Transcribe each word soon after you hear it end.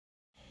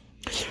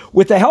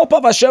With the help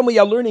of Hashem, we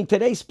are learning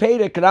today's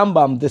Perek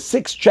Rambam, the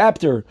 6th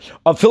chapter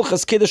of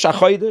Hilchas Kiddush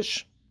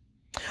HaChodesh.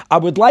 I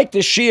would like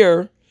to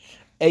share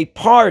a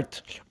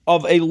part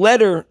of a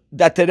letter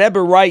that the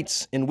Rebbe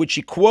writes, in which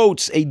he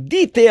quotes a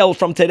detail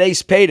from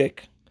today's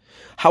Perek.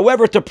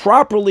 However, to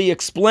properly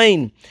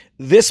explain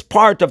this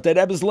part of the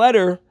Rebbe's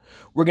letter,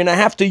 we're going to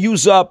have to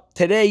use up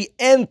today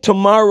and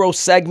tomorrow's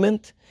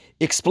segment,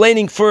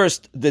 explaining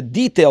first the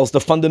details,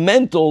 the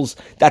fundamentals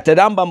that the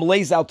Rambam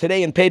lays out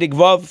today in Perek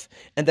Vav,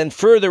 and then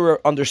further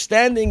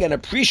understanding and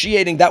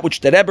appreciating that which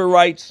the Rebbe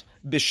writes,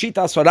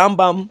 B'shitas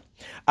Rambam.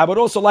 I would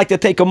also like to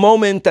take a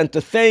moment and to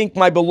thank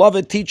my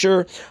beloved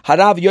teacher,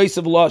 Harav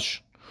Yosef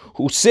Lush,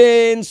 who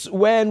since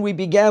when we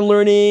began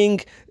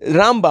learning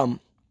Rambam,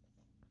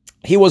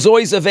 he was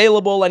always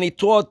available, and he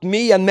taught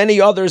me and many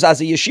others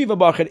as a yeshiva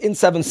bacher in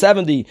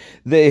 770,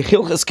 the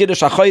Hilchas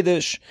Kiddush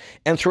HaChodesh.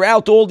 And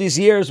throughout all these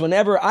years,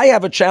 whenever I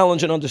have a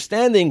challenge in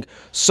understanding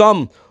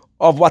some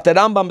of what the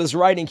Rambam is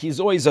writing, he's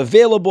always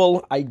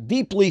available. I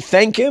deeply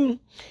thank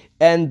him.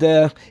 And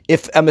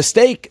if a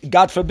mistake,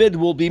 God forbid,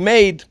 will be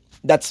made,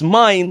 that's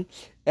mine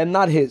and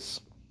not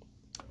his.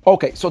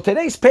 Okay, so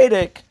today's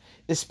Perek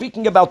is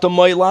speaking about the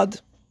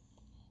Moilad.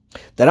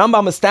 The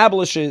Rambam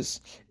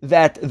establishes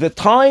that the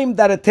time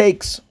that it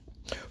takes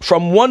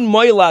from one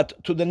Moilad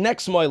to the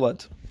next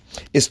Moilad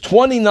is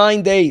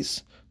 29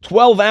 days,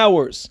 12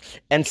 hours,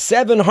 and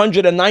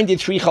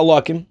 793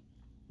 halakim,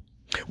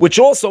 which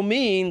also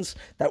means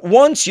that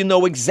once you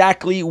know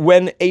exactly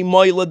when a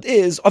Moilad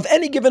is of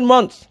any given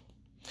month,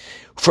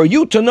 for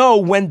you to know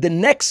when the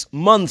next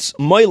month's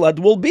Moilad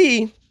will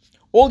be,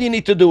 all you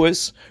need to do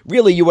is,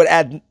 really you would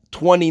add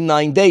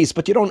 29 days,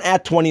 but you don't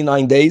add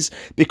 29 days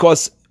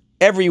because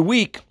every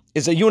week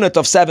is a unit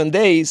of 7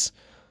 days.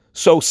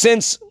 So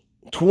since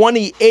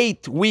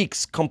 28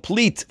 weeks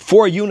complete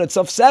 4 units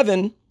of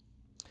 7,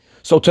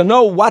 so to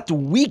know what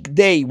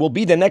weekday will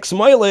be the next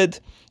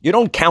Moilad, you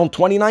don't count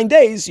 29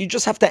 days, you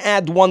just have to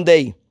add 1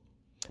 day.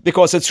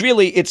 Because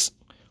it's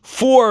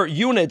 4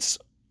 units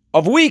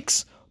of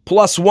weeks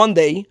plus 1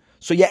 day.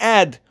 So you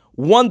add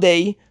 1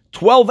 day,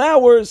 12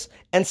 hours,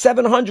 and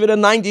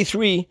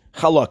 793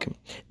 halakim.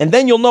 And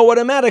then you'll know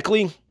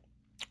automatically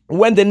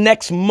when the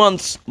next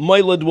month's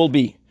Moilad will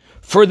be.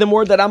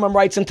 Furthermore, the Rambam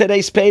writes in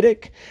today's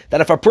Perek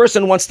that if a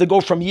person wants to go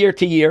from year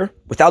to year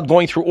without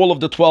going through all of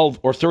the 12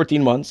 or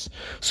 13 months,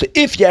 so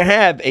if you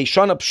have a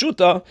Shana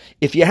Pshuta,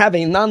 if you have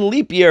a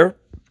non-leap year,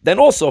 then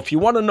also if you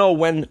want to know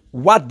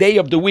what day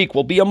of the week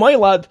will be a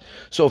Moilad,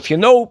 so if you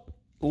know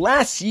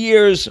last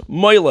year's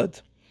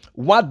Moilad,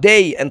 what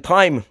day and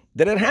time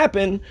did it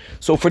happen,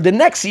 so for the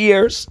next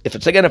years, if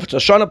it's a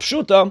Shana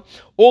Pshuta,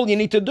 all you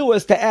need to do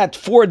is to add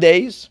 4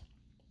 days,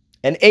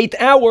 and 8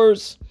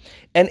 hours,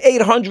 and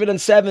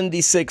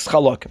 876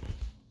 halakim.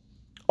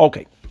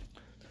 Okay.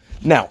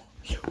 Now,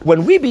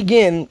 when we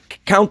begin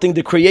counting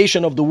the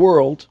creation of the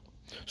world,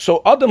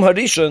 so Adam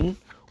Harishon,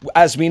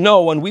 as we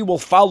know, and we will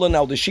follow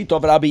now the sheet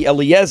of Rabbi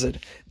Eliezer,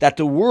 that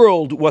the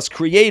world was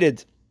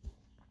created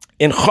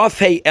in Chaf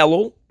Hei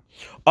Elul.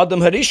 Adam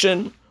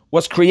Harishon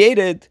was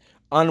created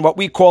on what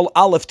we call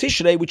Aleph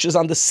Tishrei, which is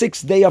on the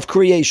 6th day of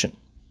creation.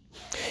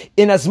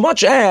 In as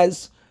much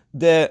as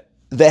the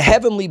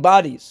heavenly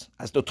bodies,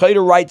 as the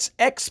Torah writes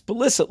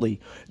explicitly,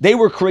 they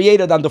were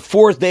created on the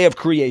 4th day of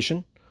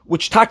creation,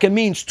 which taka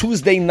means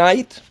Tuesday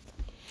night.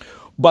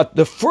 But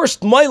the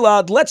first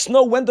Moilad, let's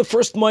know when the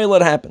first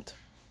Moilad happened.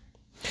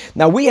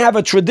 Now we have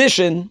a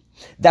tradition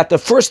that the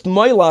first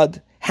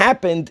Moilad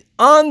happened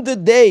on the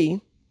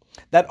day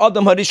that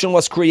Adam Harishon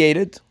was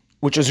created,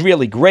 which is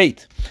really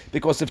great,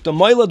 because if the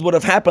Moilad would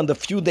have happened a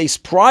few days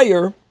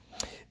prior,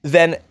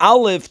 then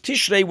Aleph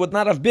Tishrei would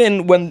not have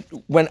been when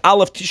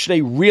Aleph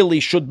Tishrei really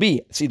should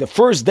be. See, the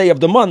first day of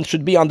the month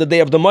should be on the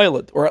day of the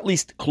Moilad, or at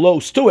least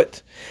close to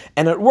it.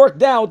 And it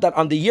worked out that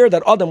on the year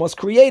that Adam was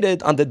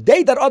created, on the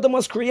day that Adam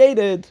was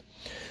created,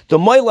 the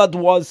Moilad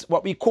was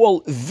what we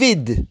call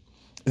Vid.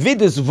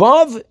 Vid is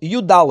Vav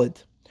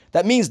Yudalid.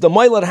 That means the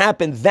Moilad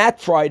happened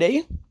that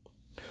Friday,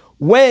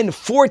 when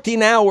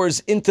 14 hours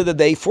into the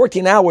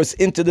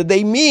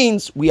day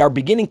means we are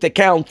beginning to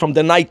count from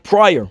the night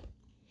prior.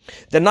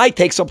 The night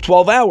takes up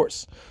 12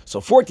 hours. So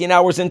 14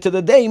 hours into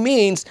the day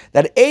means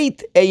that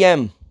 8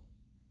 a.m.,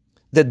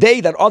 the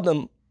day that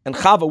Adam and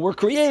Chava were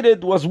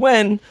created, was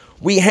when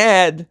we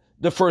had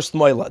the first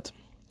Moilad.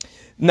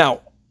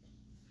 Now,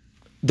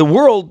 the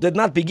world did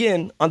not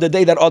begin on the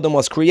day that Adam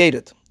was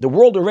created. The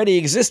world already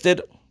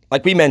existed,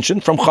 like we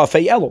mentioned, from Chaf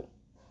Hei Elul.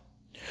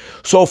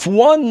 So if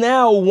one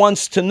now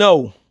wants to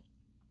know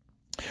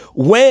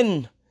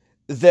when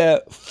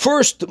the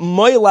first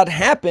Moilad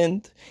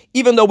happened,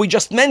 even though we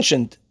just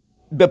mentioned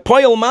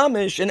Bepoil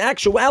Mamish, in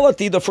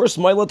actuality, the first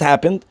Moilad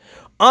happened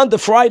on the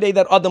Friday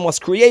that Adam was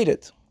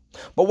created.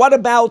 But what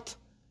about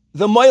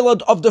the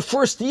Moilad of the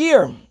first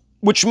year,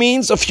 which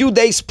means a few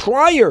days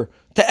prior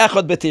to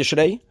Echad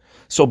B'Tishrei?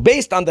 So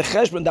based on the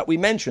cheshbon that we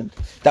mentioned,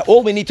 that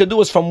all we need to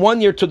do is from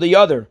one year to the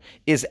other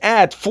is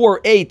add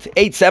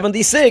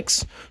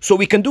 876. So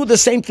we can do the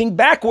same thing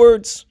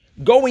backwards,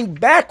 going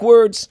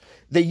backwards.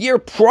 The year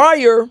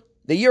prior,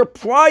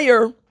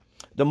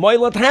 the The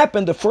moilad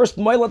happened, the first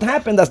moilad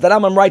happened, as the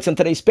Rambam writes in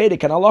today's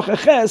Perek and Halacha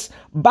Ches,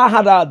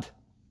 Baharad.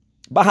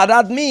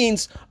 Baharad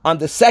means on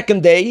the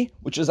second day,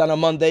 which is on a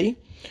Monday,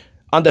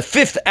 on the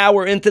 5th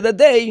hour into the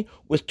day,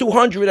 with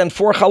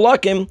 204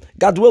 halakim,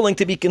 God willing,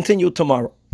 to be continued tomorrow.